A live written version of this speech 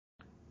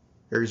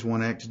ARES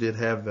 1X did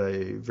have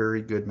a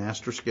very good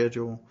master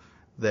schedule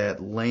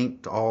that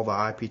linked all the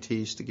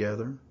IPTs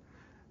together.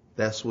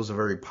 This was a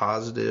very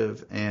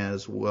positive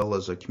as well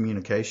as a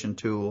communication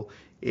tool.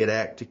 It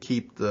acted to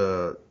keep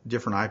the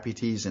different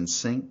IPTs in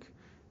sync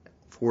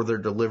for their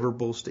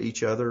deliverables to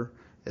each other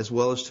as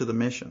well as to the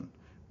mission,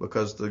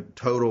 because the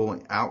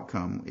total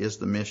outcome is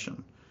the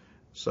mission.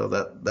 So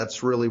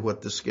that's really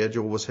what the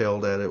schedule was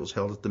held at. It was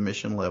held at the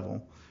mission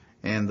level,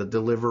 and the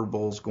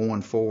deliverables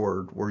going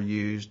forward were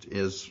used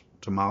as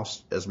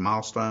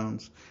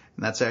milestones,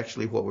 and that's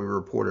actually what we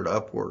reported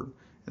upward.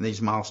 And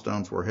these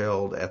milestones were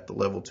held at the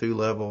level 2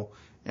 level,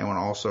 and when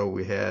also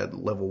we had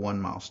level 1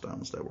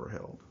 milestones that were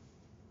held.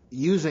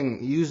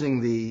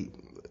 Using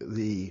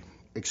the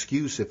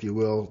excuse, if you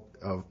will,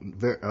 of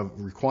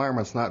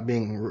requirements not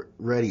being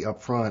ready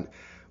up front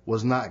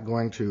was not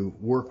going to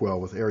work well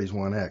with ARES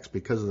 1X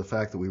because of the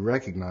fact that we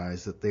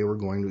recognized that they were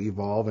going to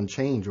evolve and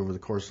change over the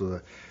course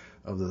of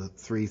the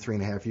three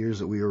and a half years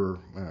that we were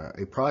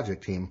a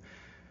project team,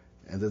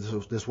 and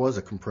that this was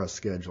a compressed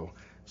schedule.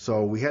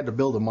 So we had to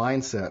build a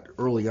mindset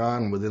early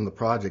on within the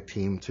project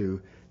team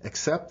to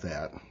accept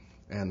that,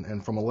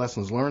 and from a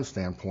lessons learned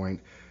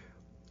standpoint,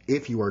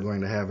 if you are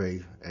going to have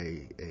a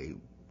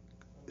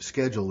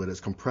schedule that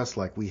is compressed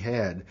like we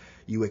had,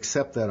 you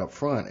accept that up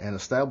front and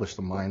establish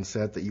the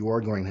mindset that you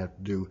are going to have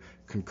to do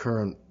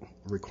concurrent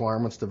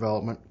requirements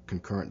development,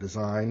 concurrent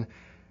design,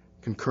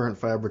 concurrent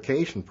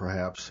fabrication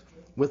perhaps,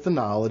 with the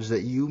knowledge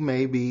that you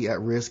may be at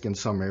risk in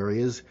some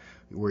areas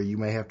where you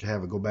may have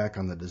to go back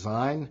on the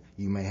design,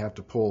 you may have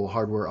to pull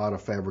hardware out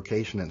of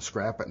fabrication and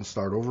scrap it and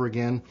start over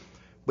again,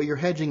 but you're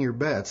hedging your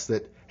bets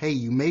that, hey,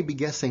 you may be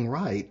guessing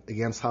right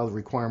against how the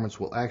requirements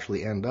will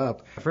actually end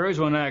up. For ARES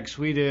 1X,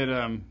 we did,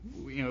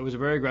 it was a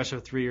very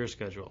aggressive 3-year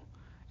schedule.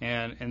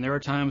 And there were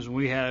times when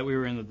we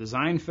were in the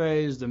design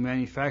phase, the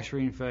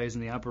manufacturing phase,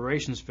 and the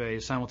operations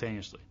phase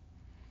simultaneously.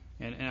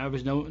 And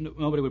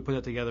nobody would put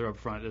that together up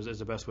front as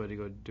the best way to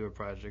go do a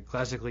project.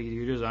 Classically, you do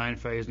your design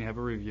phase and you have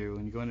a review,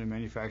 and you go into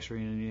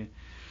manufacturing and you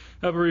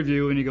have a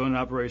review, and you go into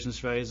operations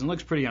phase, and it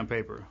looks pretty on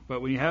paper.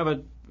 But when you have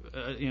a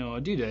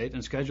due date,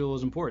 and schedule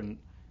is important,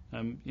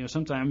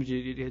 sometimes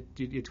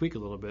you tweak a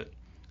little bit.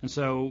 And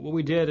so what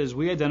we did is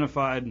we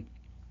identified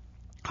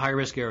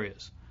high-risk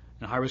areas,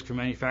 and high risk for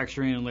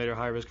manufacturing and later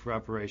high risk for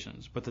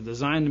operations. But the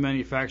design to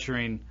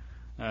manufacturing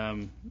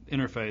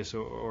interface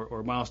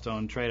or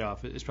milestone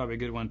trade-off is probably a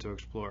good one to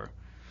explore.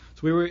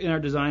 So we were in our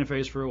design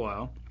phase for a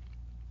while.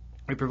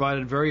 We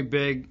provided very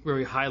big,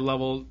 very high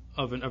level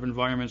of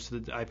environments to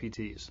the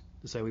IPTs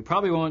to say we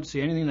probably won't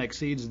see anything that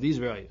exceeds these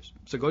values.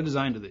 So go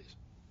design to these.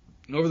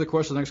 And over the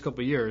course of the next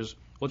couple of years,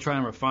 we'll try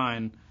and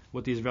refine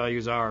what these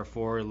values are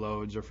for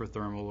loads or for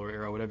thermal or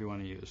aero, whatever you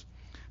want to use.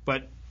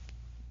 But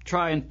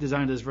try and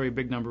design this very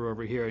big number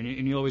over here, and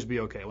you'll always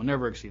be okay. We'll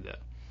never exceed that.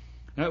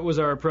 And that was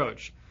our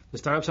approach. To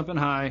start up something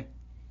high,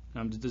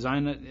 to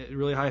design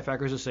really high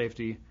factors of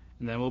safety,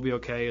 and then we'll be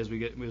okay as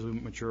we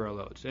mature our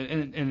loads.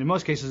 And in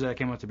most cases, that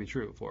came out to be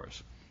true for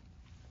us.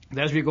 And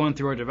as we were going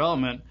through our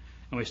development,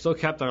 and we still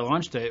kept our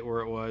launch date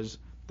where it was,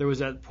 there was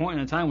that point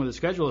in time where the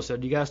schedule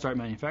said, you got to start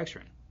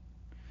manufacturing.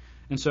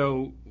 And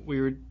so we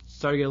were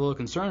starting to get a little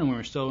concerned when we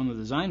were still in the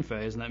design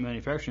phase, and that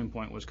manufacturing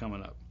point was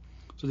coming up.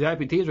 So the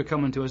IPTs were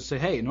coming to us and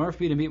say, hey, in order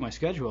for me to meet my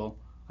schedule,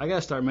 I got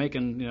to start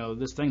making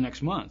this thing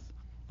next month.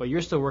 But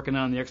you're still working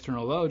on the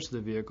external loads to the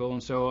vehicle,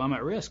 and so I'm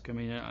at risk. I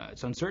mean,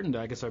 it's uncertain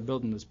that I can start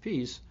building this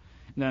piece,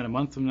 and then a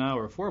month from now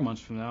or 4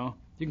 months from now,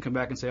 you can come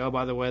back and say, oh,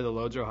 by the way, the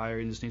loads are higher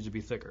and this needs to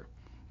be thicker.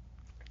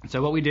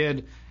 So what we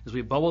did is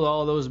we bubbled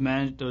all of those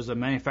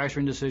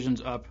manufacturing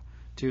decisions up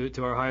to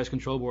our highest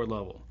control board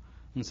level.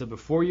 And so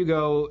before you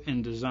go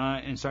and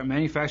design and start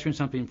manufacturing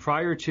something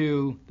prior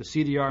to the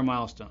CDR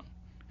milestone,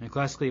 and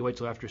classically you wait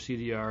till after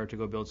CDR to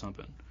go build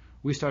something,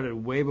 we started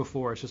way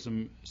before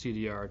system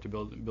CDR to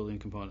building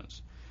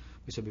components.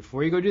 We said,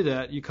 before you go do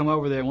that, you come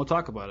over there and we'll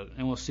talk about it.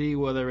 And we'll see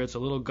whether it's a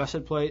little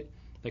gusset plate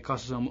that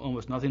costs us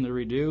almost nothing to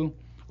redo,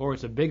 or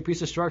it's a big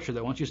piece of structure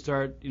that once you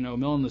start,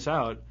 milling this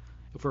out,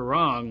 if we're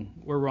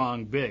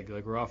wrong big.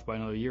 Like we're off by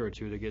another year or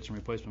two to get some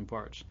replacement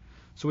parts.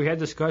 So we had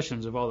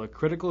discussions of all the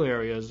critical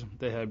areas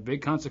that had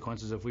big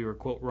consequences if we were,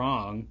 quote,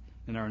 wrong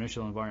in our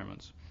initial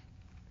environments.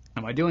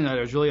 And by doing that,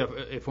 it was really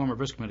a form of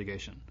risk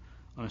mitigation.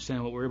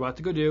 Understanding what we're about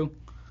to go do,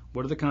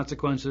 what are the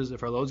consequences,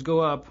 if our loads go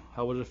up,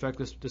 how would it affect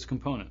this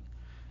component?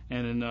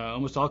 And in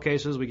almost all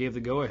cases, we gave the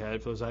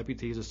go-ahead for those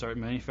IPTs to start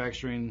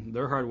manufacturing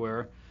their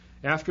hardware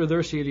after their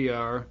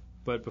CDR,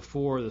 but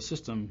before the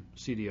system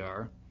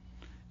CDR,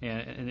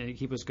 and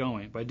keep us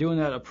going. By doing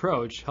that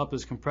approach, helped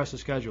us compress the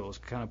schedules,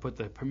 kind of put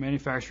the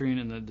manufacturing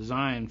and the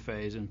design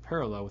phase in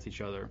parallel with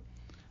each other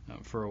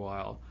for a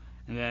while.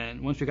 And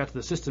then once we got to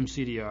the system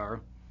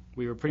CDR,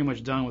 we were pretty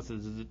much done with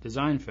the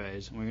design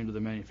phase, and we were into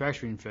the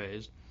manufacturing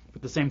phase.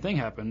 But the same thing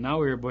happened. Now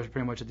we were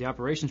pretty much at the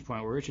operations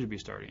point where it should be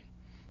starting.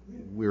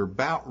 We're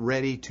about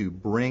ready to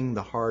bring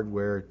the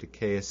hardware to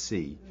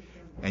KSC,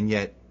 and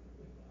yet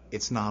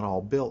it's not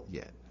all built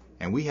yet.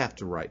 And we have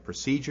to write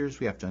procedures,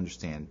 we have to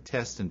understand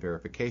test and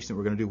verification that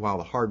we're going to do while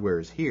the hardware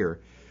is here.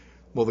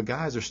 Well, the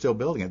guys are still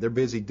building it. They're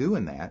busy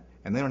doing that,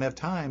 and they don't have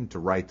time to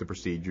write the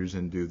procedures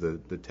and do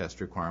the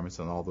test requirements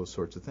and all those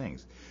sorts of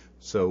things.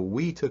 So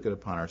we took it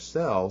upon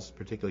ourselves,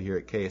 particularly here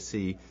at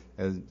KSC,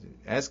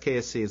 as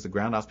KSC, as the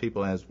ground ops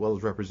people, as well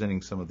as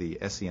representing some of the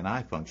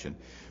SE&I function,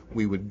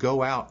 we would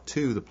go out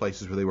to the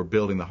places where they were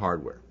building the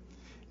hardware.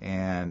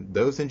 And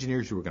those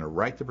engineers who were going to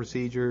write the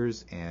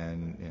procedures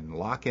and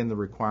lock in the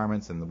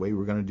requirements and the way we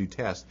were going to do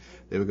tests,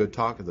 they would go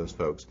talk to those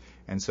folks.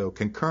 And so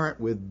concurrent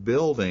with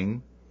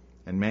building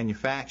and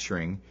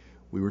manufacturing,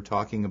 we were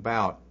talking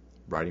about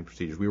writing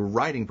procedures. We were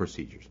writing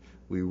procedures.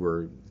 We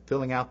were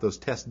filling out those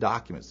test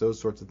documents, those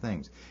sorts of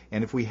things.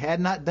 And if we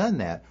had not done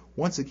that,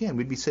 once again,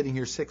 we'd be sitting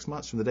here 6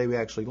 months from the day we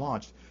actually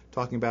launched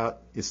talking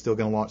about it's still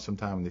going to launch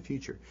sometime in the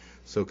future.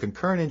 So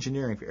concurrent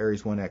engineering for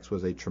ARES 1X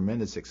was a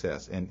tremendous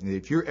success. And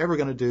if you're ever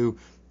going to do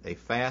a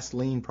fast,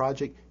 lean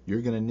project,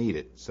 you're going to need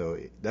it. So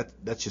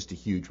that's just a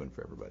huge one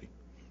for everybody.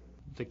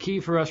 The key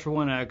for us for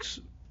 1X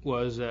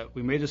was that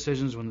we made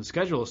decisions when the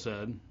schedule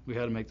said we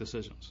had to make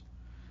decisions.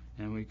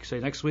 And we say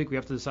next week we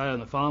have to decide on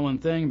the following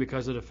thing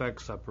because it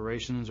affects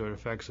operations or it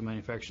affects the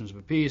manufacturing of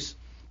a piece.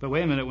 But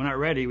wait a minute, we're not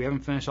ready. We haven't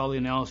finished all the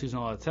analyses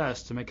and all the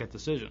tests to make that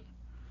decision.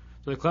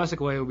 So the classic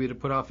way would be to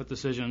put off a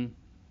decision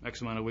X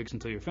amount of weeks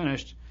until you're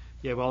finished.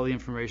 You have all the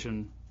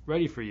information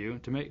ready for you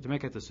to make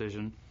that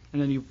decision,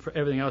 and then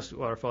everything else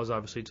waterfalls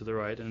obviously to the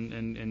right and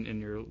in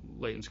your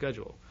latent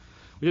schedule.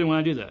 We didn't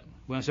want to do that.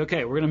 We want to say,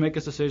 okay, we're going to make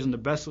this decision the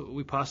best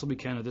we possibly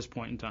can at this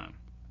point in time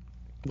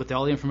with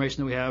all the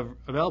information that we have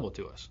available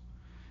to us.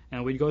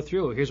 And we'd go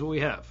through, here's what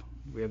we have.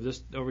 We have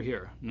this over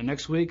here. And the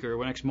next week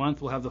or next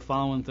month, we'll have the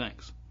following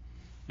things.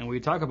 And we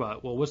talk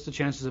about, well, what's the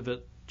chances of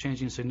it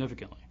changing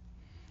significantly?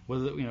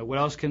 What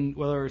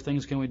other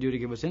things can we do to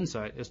give us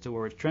insight as to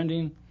where it's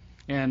trending?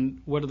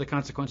 And what are the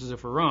consequences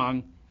if we're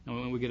wrong and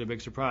when we get a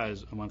big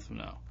surprise a month from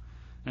now?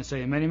 And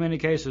say in many, many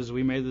cases,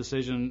 we made the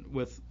decision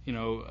with,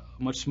 a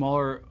much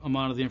smaller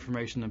amount of the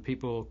information than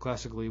people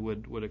classically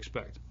would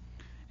expect.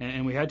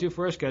 And we had to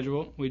for our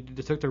schedule. We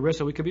took the risk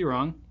that we could be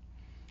wrong,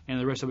 and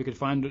the risk that we could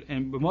find,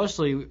 but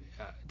mostly,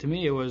 to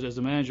me, it was, as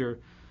the manager,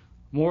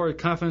 more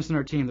confidence in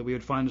our team that we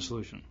would find a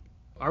solution.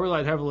 I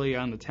relied heavily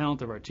on the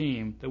talent of our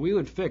team that we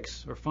would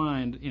fix or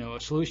find, a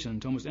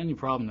solution to almost any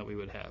problem that we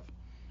would have.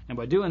 And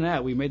by doing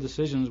that, we made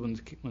decisions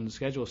when the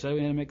schedule said we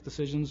had to make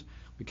decisions.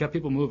 We kept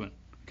people moving.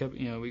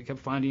 We kept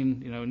finding,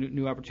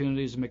 new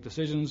opportunities to make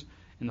decisions,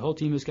 and the whole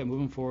team just kept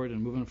moving forward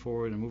and moving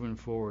forward and moving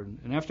forward.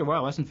 And after a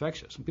while, that's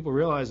infectious. When people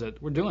realize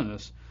that we're doing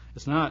this,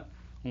 it's not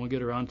when we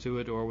get around to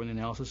it or when the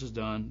analysis is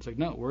done. It's like,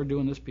 no, we're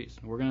doing this piece.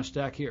 We're going to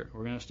stack here.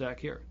 We're going to stack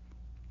here.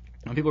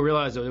 And people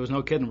realized that there was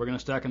no kidding. We're going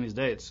to stack on these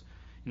dates.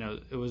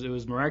 It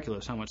was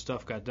miraculous how much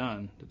stuff got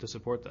done to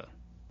support that.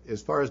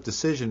 As far as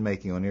decision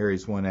making on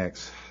ARES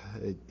 1X,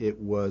 it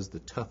was the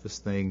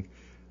toughest thing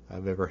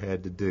I've ever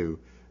had to do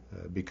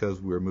because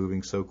we were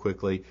moving so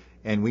quickly,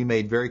 and we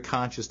made very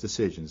conscious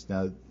decisions.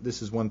 Now,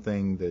 this is one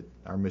thing that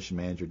our mission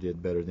manager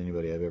did better than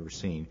anybody I've ever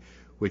seen,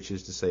 which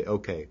is to say,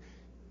 okay,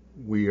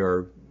 we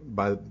are,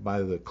 by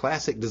the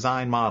classic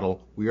design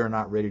model, we are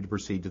not ready to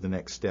proceed to the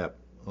next step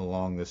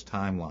along this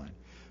timeline.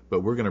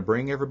 But we're going to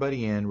bring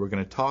everybody in. We're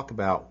going to talk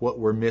about what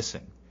we're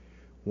missing,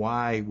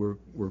 why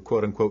we're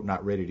quote-unquote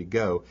not ready to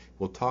go.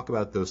 We'll talk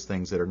about those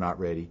things that are not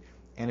ready.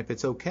 And if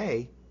it's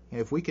okay,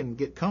 if we can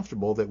get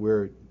comfortable that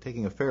we're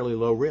taking a fairly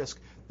low risk,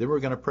 then we're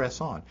going to press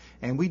on.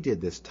 And we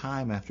did this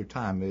time after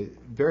time.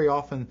 Very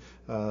often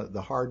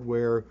the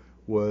hardware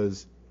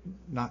was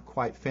not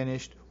quite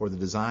finished or the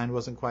design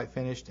wasn't quite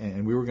finished,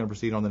 and we were going to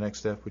proceed on the next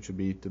step, which would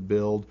be to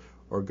build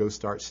or go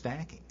start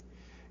stacking.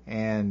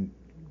 And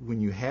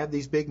when you have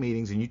these big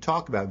meetings and you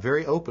talk about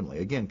very openly,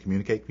 again,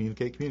 communicate,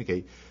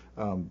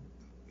 and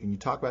you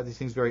talk about these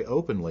things very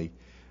openly,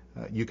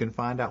 you can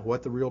find out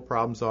what the real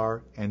problems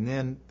are, and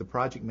then the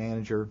project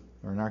manager,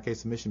 or in our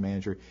case the mission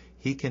manager,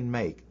 he can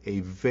make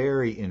a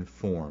very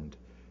informed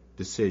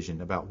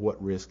decision about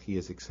what risk he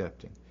is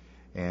accepting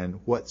and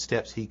what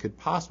steps he could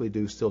possibly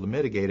do still to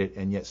mitigate it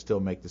and yet still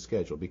make the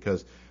schedule.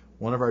 Because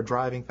one of our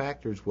driving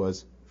factors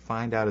was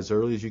find out as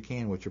early as you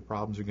can what your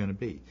problems are going to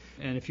be.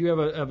 And if you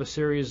have a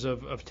series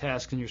of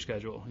tasks in your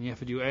schedule, and you have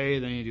to do A,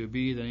 then you do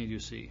B, then you do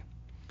C,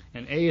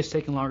 and A is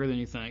taking longer than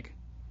you think,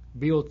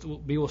 B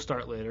will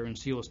start later, and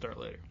C will start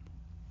later.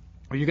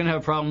 Or you're going to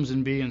have problems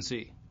in B and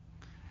C.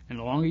 And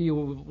the longer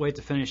you wait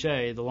to finish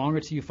A, the longer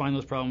till you find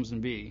those problems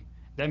in B.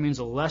 That means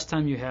the less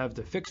time you have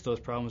to fix those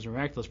problems and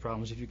react to those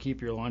problems if you keep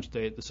your launch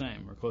date the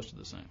same or close to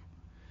the same.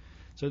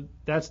 So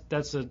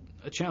that's a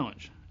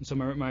challenge. And so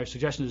my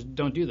suggestion is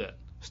don't do that.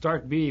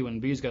 Start B when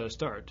B's got to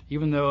start,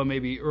 even though it may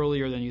be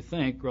earlier than you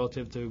think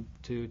relative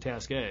to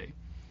task A.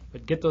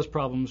 But get those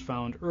problems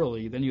found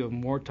early, then you have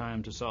more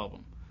time to solve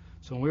them.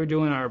 So when we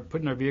were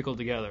putting our vehicle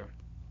together,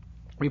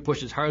 we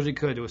pushed as hard as we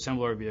could to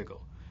assemble our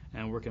vehicle,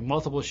 and working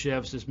multiple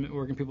shifts, just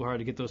working people hard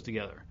to get those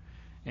together.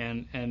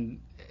 And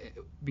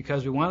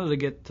because we wanted to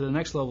get to the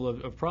next level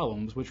of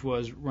problems, which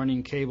was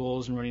running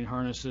cables and running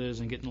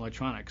harnesses and getting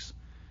electronics.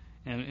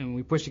 And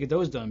we pushed to get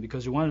those done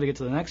because we wanted to get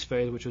to the next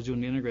phase, which was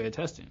doing the integrated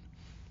testing.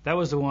 That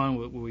was the one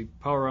where we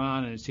power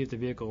on and see if the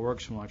vehicle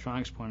works from an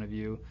electronics point of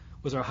view.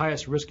 was our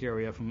highest risk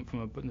area from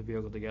putting the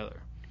vehicle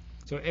together.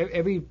 So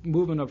every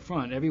movement up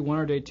front, every 1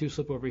 or day 2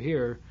 slip over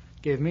here,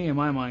 gave me, in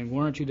my mind,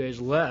 1 or 2 days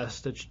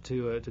less to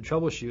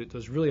troubleshoot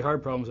those really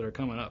hard problems that are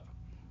coming up.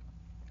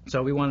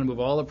 So we want to move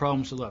all the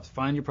problems to the left.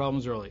 Find your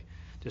problems early.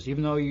 Just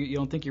even though you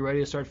don't think you're ready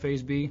to start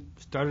phase B,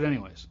 start it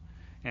anyways.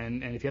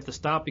 And if you have to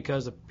stop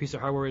because a piece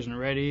of hardware isn't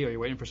ready or you're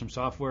waiting for some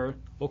software,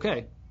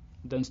 okay,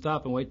 then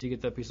stop and wait to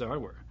get that piece of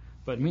hardware.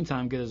 But in the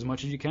meantime, get as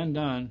much as you can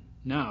done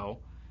now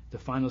to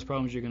find those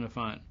problems you're going to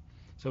find.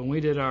 So when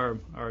we did our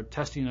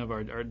testing of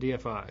our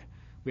DFI,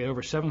 we had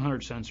over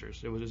 700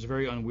 sensors. It was a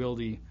very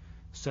unwieldy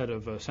set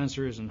of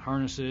sensors and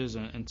harnesses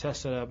and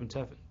test setup and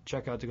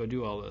checkout to go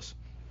do all this.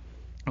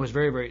 It was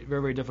very, very,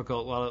 very, very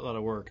difficult, a lot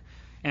of work.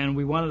 And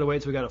we wanted to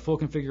wait till we got a full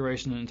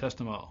configuration and test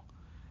them all,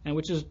 and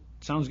which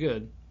sounds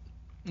good.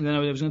 And then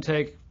it was going to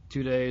take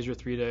 2 days or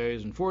 3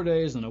 days and 4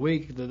 days and a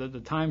week.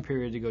 The time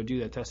period to go do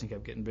that testing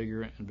kept getting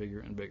bigger and bigger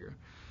and bigger.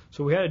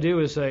 So what we had to do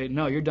is say,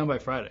 no, you're done by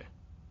Friday.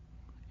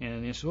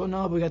 And they said, well,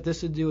 no, but we got this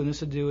to do and this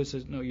to do. It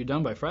says, no, you're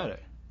done by Friday.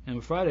 And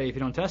by Friday, if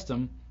you don't test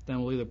them,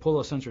 then we'll either pull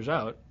those sensors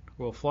out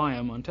or we'll fly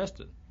them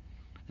untested.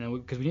 And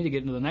because we need to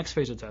get into the next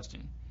phase of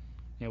testing,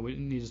 we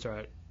need to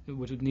start,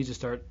 which needs to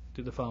start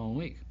the following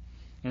week.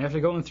 And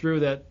after going through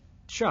that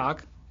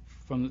shock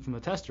from the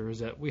tester is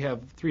that we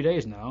have 3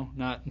 days now,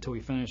 not until we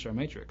finish our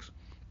matrix.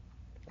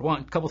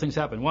 A couple things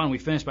happened. One, we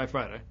finished by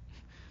Friday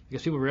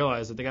because people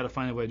realized that they got to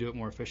find a way to do it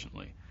more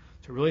efficiently.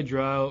 So really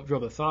drove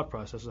the thought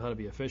process of how to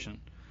be efficient.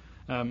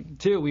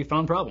 2, we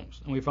found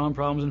problems, and we found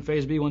problems in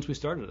phase B once we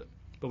started it.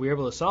 But we were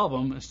able to solve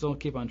them and still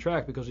keep on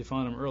track because we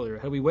found them earlier.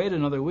 Had we waited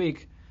another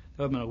week,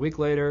 that would have been a week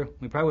later.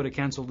 We probably would have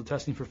canceled the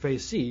testing for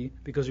phase C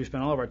because we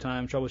spent all of our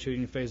time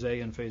troubleshooting phase A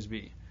and phase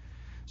B.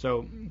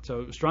 So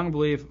strong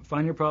belief,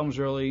 find your problems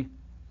early,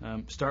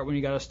 start when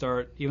you got to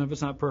start, even if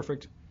it's not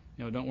perfect.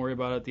 Don't worry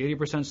about it. The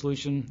 80%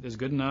 solution is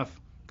good enough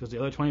because the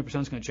other 20%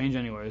 is going to change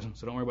anyways,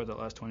 so don't worry about that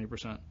last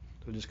 20%.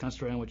 So just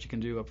concentrate on what you can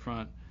do up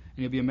front, and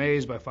you'll be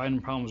amazed by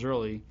finding problems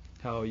early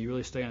how you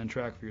really stay on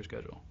track for your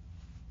schedule.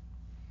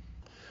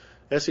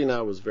 Essie and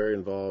I was very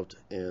involved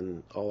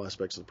in all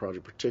aspects of the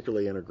project,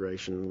 particularly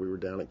integration. We were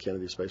down at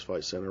Kennedy Space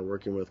Flight Center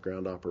working with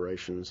ground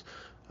operations,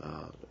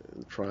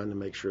 trying to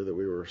make sure that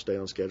we were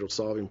staying on schedule,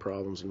 solving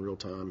problems in real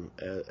time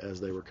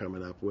as they were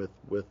coming up with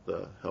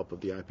the help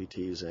of the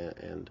IPTs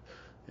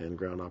and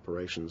ground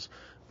operations.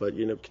 But,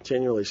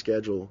 continually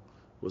schedule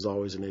was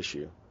always an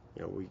issue.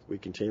 We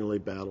continually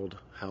battled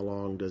how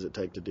long does it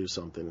take to do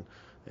something.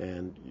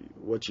 And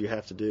what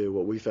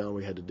we found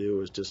we had to do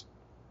was just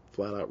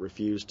flat out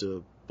refuse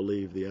to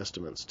believe the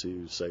estimates,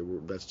 to say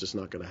that's just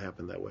not going to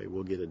happen that way.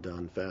 We'll get it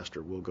done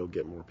faster. We'll go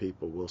get more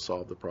people. We'll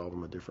solve the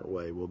problem a different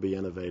way. We'll be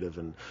innovative,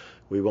 and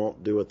we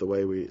won't do it the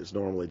way it's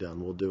normally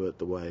done. We'll do it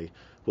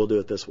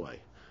this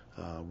way.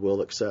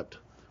 We'll accept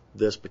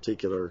this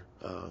particular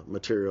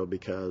material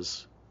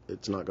because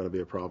it's not going to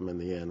be a problem in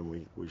the end,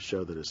 and we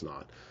show that it's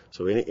not.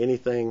 So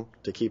anything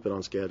to keep it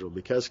on schedule,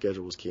 because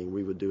schedule was king,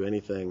 we would do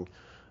anything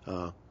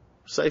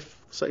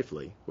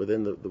safely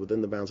within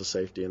the bounds of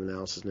safety and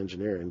analysis and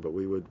engineering, but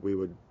we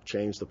would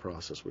change the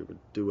process. We would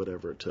do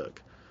whatever it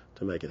took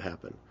to make it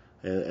happen,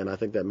 and I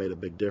think that made a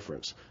big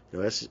difference.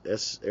 ARES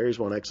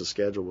 1X's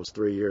schedule was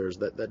 3 years.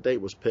 That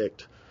date was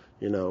picked,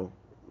 I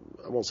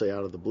won't say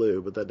out of the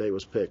blue, but that date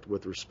was picked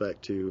with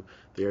respect to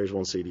the ARES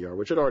 1 CDR,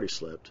 which had already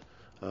slipped,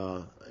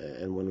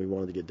 and when we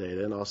wanted to get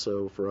data, and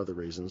also for other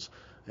reasons,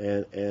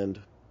 and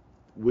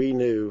we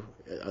knew,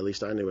 at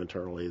least I knew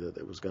internally, that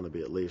it was going to be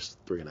at least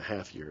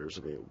 3.5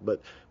 years.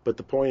 But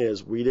the point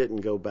is, we didn't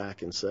go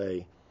back and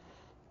say,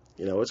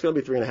 it's going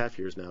to be 3.5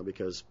 years now,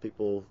 because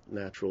people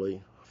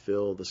naturally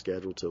fill the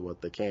schedule to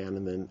what they can,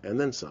 and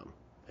then some,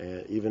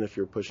 and even if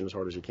you're pushing as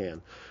hard as you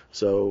can.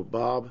 So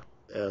Bob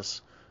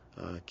S.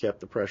 Kept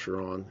the pressure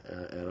on,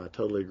 and I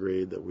totally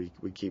agreed that we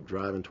keep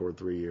driving toward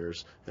 3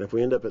 years. And if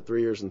we end up at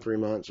 3 years and 3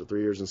 months or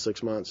 3 years and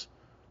 6 months,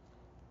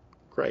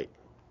 great.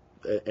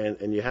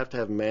 And you have to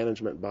have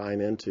management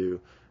buying into,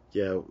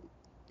 it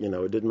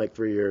didn't make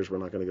 3 years, we're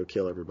not going to go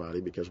kill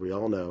everybody, because we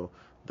all know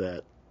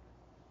that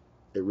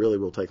it really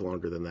will take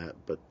longer than that.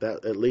 But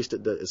that, at least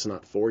it's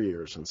not 4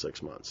 years and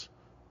 6 months.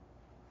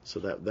 So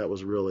that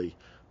was really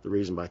the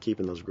reason, by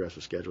keeping those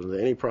aggressive schedules. And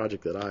any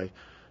project that I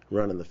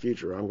run in the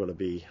future, I'm going to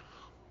be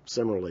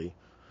similarly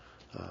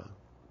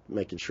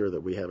making sure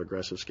that we have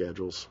aggressive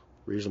schedules,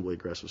 reasonably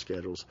aggressive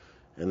schedules,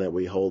 and that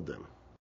we hold them.